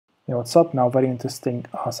Yeah, what's up? Now, very interesting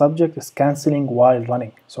subject is canceling while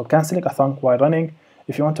running. So canceling a thunk while running.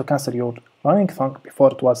 If you want to cancel your running thunk before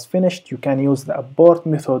it was finished, you can use the abort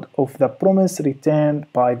method of the promise returned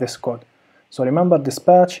by this code. So remember,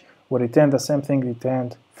 dispatch will return the same thing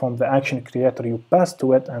returned from the action creator you passed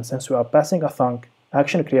to it, and since we are passing a thunk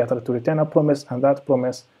action creator to return a promise, and that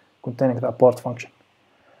promise containing the abort function.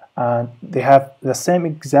 And they have the same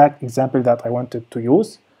exact example that I wanted to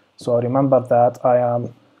use. So remember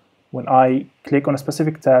that when I click on a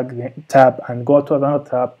specific tab and go to another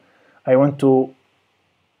tab, I want to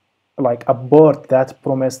abort that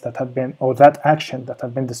promise that had been, or that action that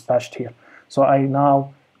had been dispatched here. So I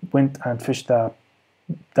now went and fished the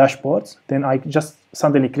dashboards. Then I just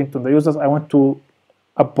suddenly clicked on the users. I want to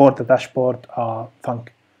abort the dashboard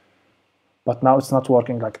thunk, but now it's not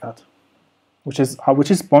working like that, which is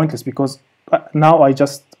pointless, because now I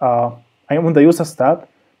am on the users tab,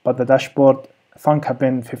 but the dashboard thunk have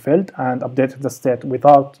been fulfilled and updated the state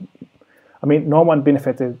without, no one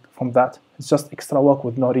benefited from that. It's just extra work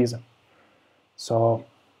with no reason. So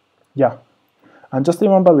yeah, and just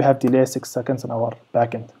remember we have delay 6 seconds on our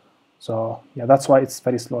backend. So yeah, that's why it's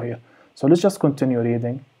very slow here. So let's just continue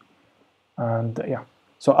reading. And yeah,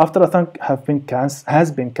 so after a thunk has been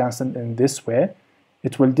cancelled in this way,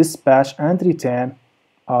 it will dispatch and return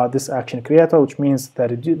this action creator, which means that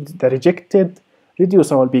the rejected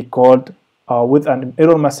reducer will be called with an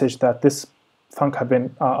error message that this thunk have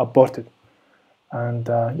been aborted. And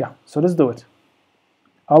yeah, so let's do it.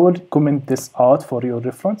 I will comment this out for your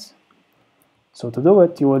reference. So to do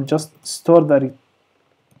it, you will just store the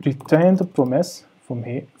returned promise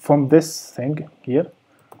from this thing here,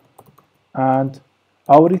 and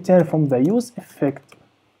I will return from the use effect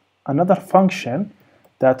another function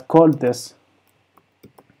that called this.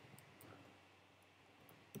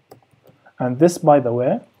 And this, by the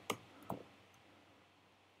way,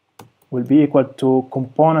 will be equal to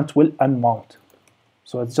component will unmount.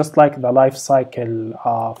 So it's just like the life cycle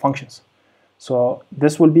functions. So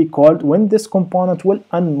this will be called when this component will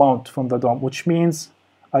unmount from the DOM, which means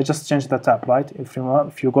I just changed the tab, right? If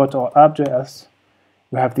you go to our app.js,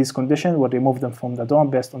 we have these conditions. We'll remove them from the DOM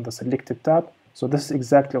based on the selected tab. So this is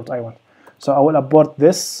exactly what I want. So I will abort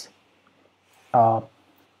this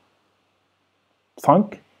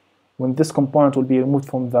thunk when this component will be removed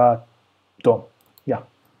from the DOM. Yeah,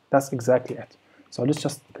 that's exactly it. So let's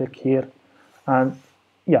just click here, and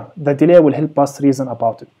yeah, the delay will help us reason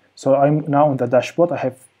about it. So I'm now on the dashboard. I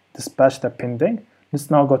have dispatched the pending. Let's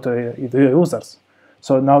now go to the users.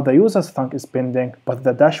 So now the users thunk is pending, but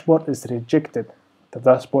the dashboard is rejected. The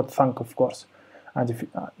dashboard thunk, of course. And if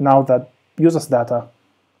now that users data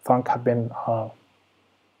thunk have been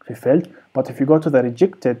fulfilled, but if you go to the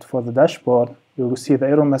rejected for the dashboard, you will see the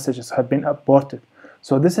error messages have been aborted.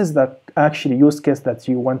 So this is the actual use case that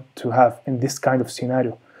you want to have in this kind of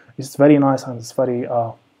scenario. It's very nice, and it's very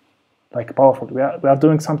powerful. We are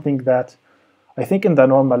doing something that I think in the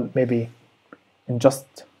normal, maybe in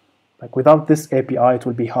just without this API, it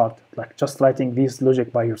will be hard. Just writing this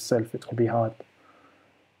logic by yourself, it will be hard.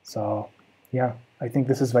 So yeah, I think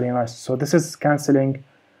this is very nice. So this is canceling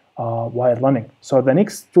while running. So the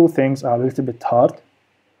next two things are a little bit hard.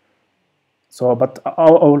 So, but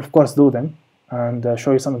I will of course do them and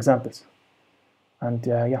show you some examples. And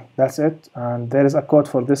yeah, that's it. And there is a code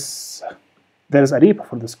for this. There is a repo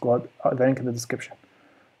for this code. The link in the description.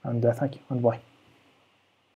 And thank you, and bye.